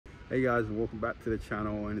Hey guys, welcome back to the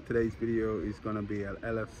channel, and today's video is going to be an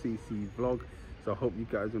LFCC vlog. So I hope you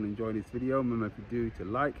guys will enjoy this video. Remember, if you do, to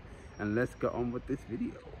like, and let's get on with this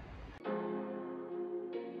video.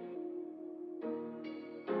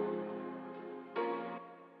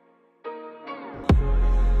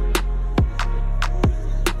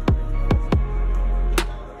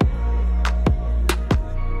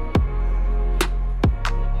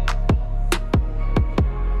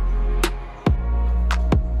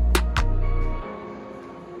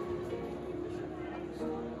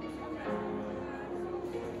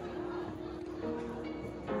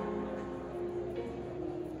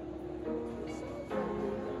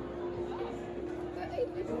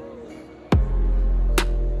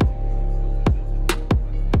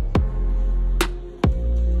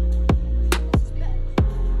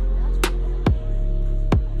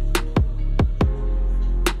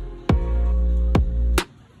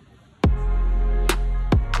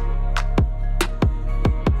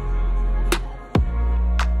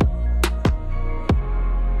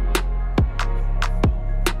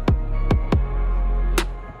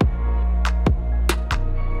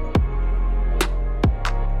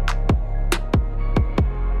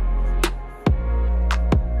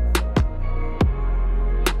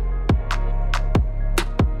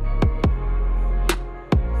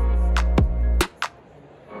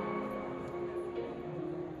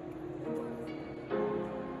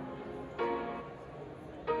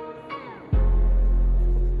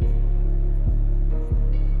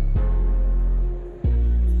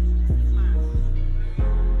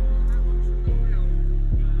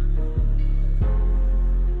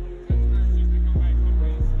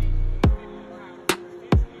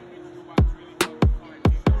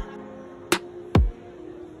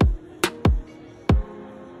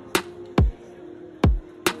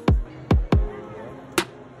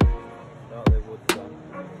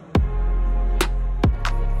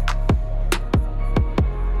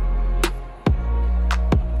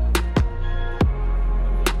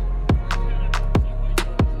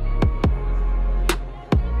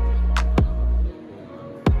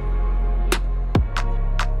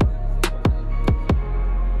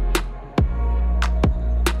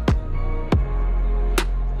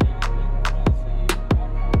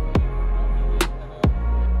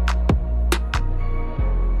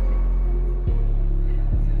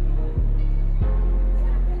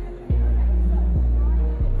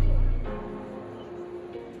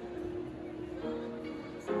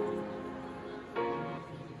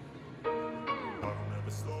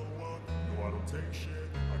 Take shit,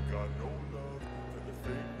 I got no love for the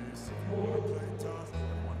fakeness. If you wanna play tough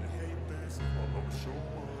and wanna hate this, I'll always show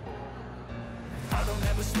up. I don't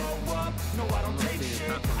ever slow up, no I don't take shit.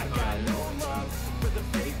 I got no love for the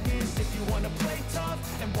fakeness. If you wanna play tough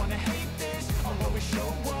and wanna hate this, I'll always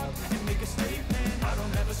show up and make a statement. I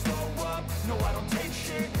don't ever slow up, no I don't take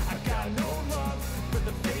shit. I got no love for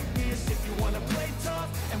the fakeness. If you wanna play tough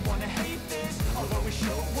and wanna hate this, I'll always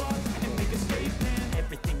show up and make a statement.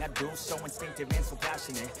 Everything I do, so instinctive and so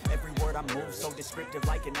passionate. Every word I move, so descriptive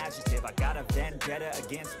like an adjective. I got a vendetta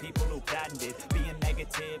against people who patented being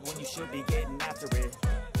negative when you should be getting after it.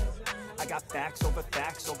 I got facts over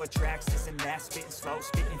tracks, this and that, spitting slow,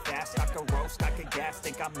 speaking fast. I could roast, I could gas,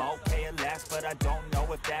 think I'm okay at last, but I don't know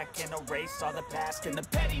if that can erase all the past. And the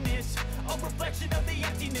pettiness, a reflection of the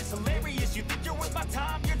emptiness. Hilarious, you think you're worth my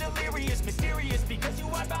time, you're delirious. Mysterious, because you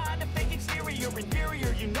hide behind a fake exterior.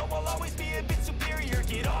 Inferior, you know I'll always be a bit superior.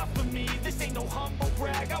 Get off of me, this ain't no humble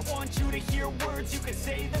brag. I want you to hear words, you can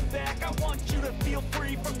say them back. I want you to feel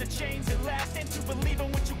free from the chains at last, and to believe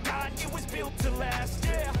in what you got, it was built to last,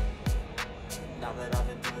 yeah. Now that I've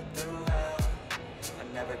been through hell,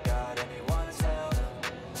 I never got anyone's help.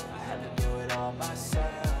 I had to do it all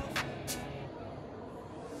myself.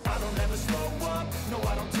 I don't ever slow up, no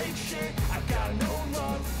I don't take shit. I got no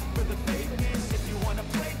love for the fakeness. If you wanna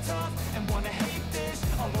play tough and wanna hate this,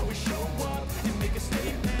 I'll always show up and make a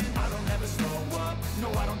statement. I don't ever slow up, no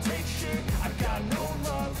I don't take shit. I got no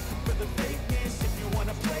love for the fakeness. If you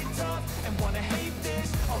wanna play tough and wanna hate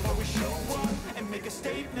this, I'll always show up and make a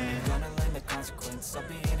statement. Gonna learn the consequence of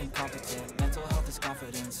being incompetent. Mental health is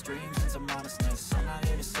confidence, dreams and some honestness. I'm not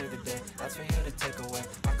here to save the day, that's for you to take away.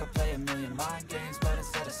 I could play a million mind games, but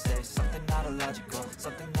instead I say something not illogical,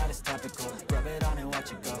 something that is topical. Rub it on and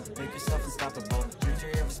watch it go, make yourself unstoppable. Dreams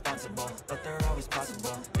are irresponsible, but they're always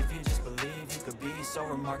possible. If you just believe, you could be so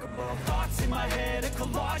remarkable. Thoughts in my head, a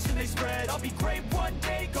collage and they spread. I'll be great one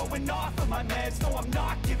day, going off of my meds. No, I'm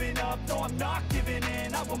not giving up, no, I'm not giving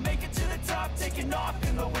in. I will make it to the top, taking off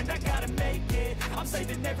in the wind. I gotta make it, I'm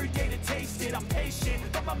saving every day to taste it. I'm patient,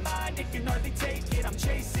 but my mind, it can hardly take it. I'm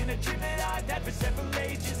chasing a dream that I've had for several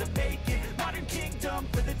ages of age.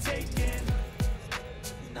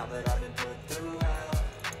 that I've been put through hell,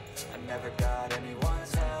 I never got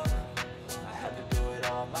anyone's help, I had to do it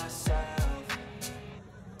all myself.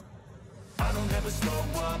 I don't ever slow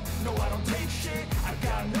up, no I don't take shit, I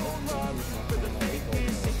got no love for the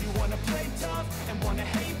fakeness. If you wanna play tough and wanna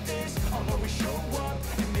hate this, I'll always show up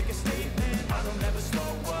and make a statement. I don't ever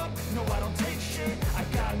slow up, no I don't take shit, I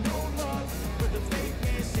got no love for the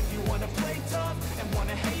fakeness. If you wanna play tough and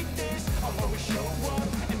wanna hate this, I'll always show up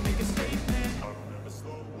and make a statement. I don't ever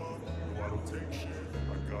slow up, no I don't take shit,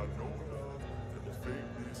 I got no love for the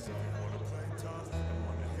fakeness. If you wanna play tough and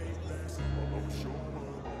wanna hate this, I'll always show up.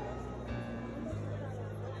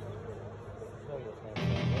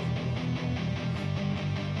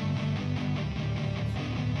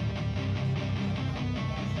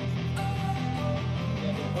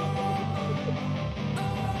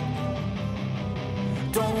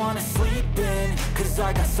 Don't wanna sleep in, cause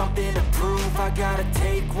I got something to prove. I gotta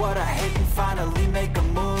take what I hate and finally make a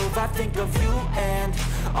move. I think of you and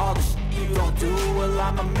all the shit you don't do. Well,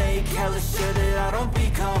 I'ma make hella sure that I don't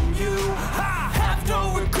become you. I have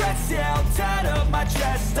no regrets, yeah, I'll tie up my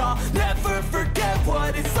chest. I'll never forget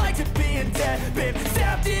what it's like to be in debt. Been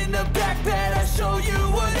stabbed in the back bed, I'll show you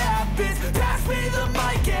what happens. Pass me the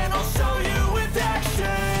mic and I'll show you with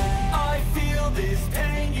action. I feel this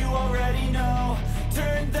pain, you already know.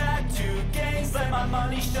 Turn that to gains, let my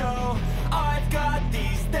money show. I've got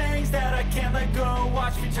these things that I can't let go.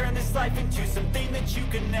 Watch me turn this life into something that you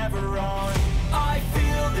can never own. I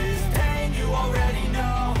feel this pain, you already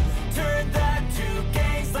know. Turn that to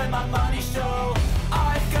gains, let my money show.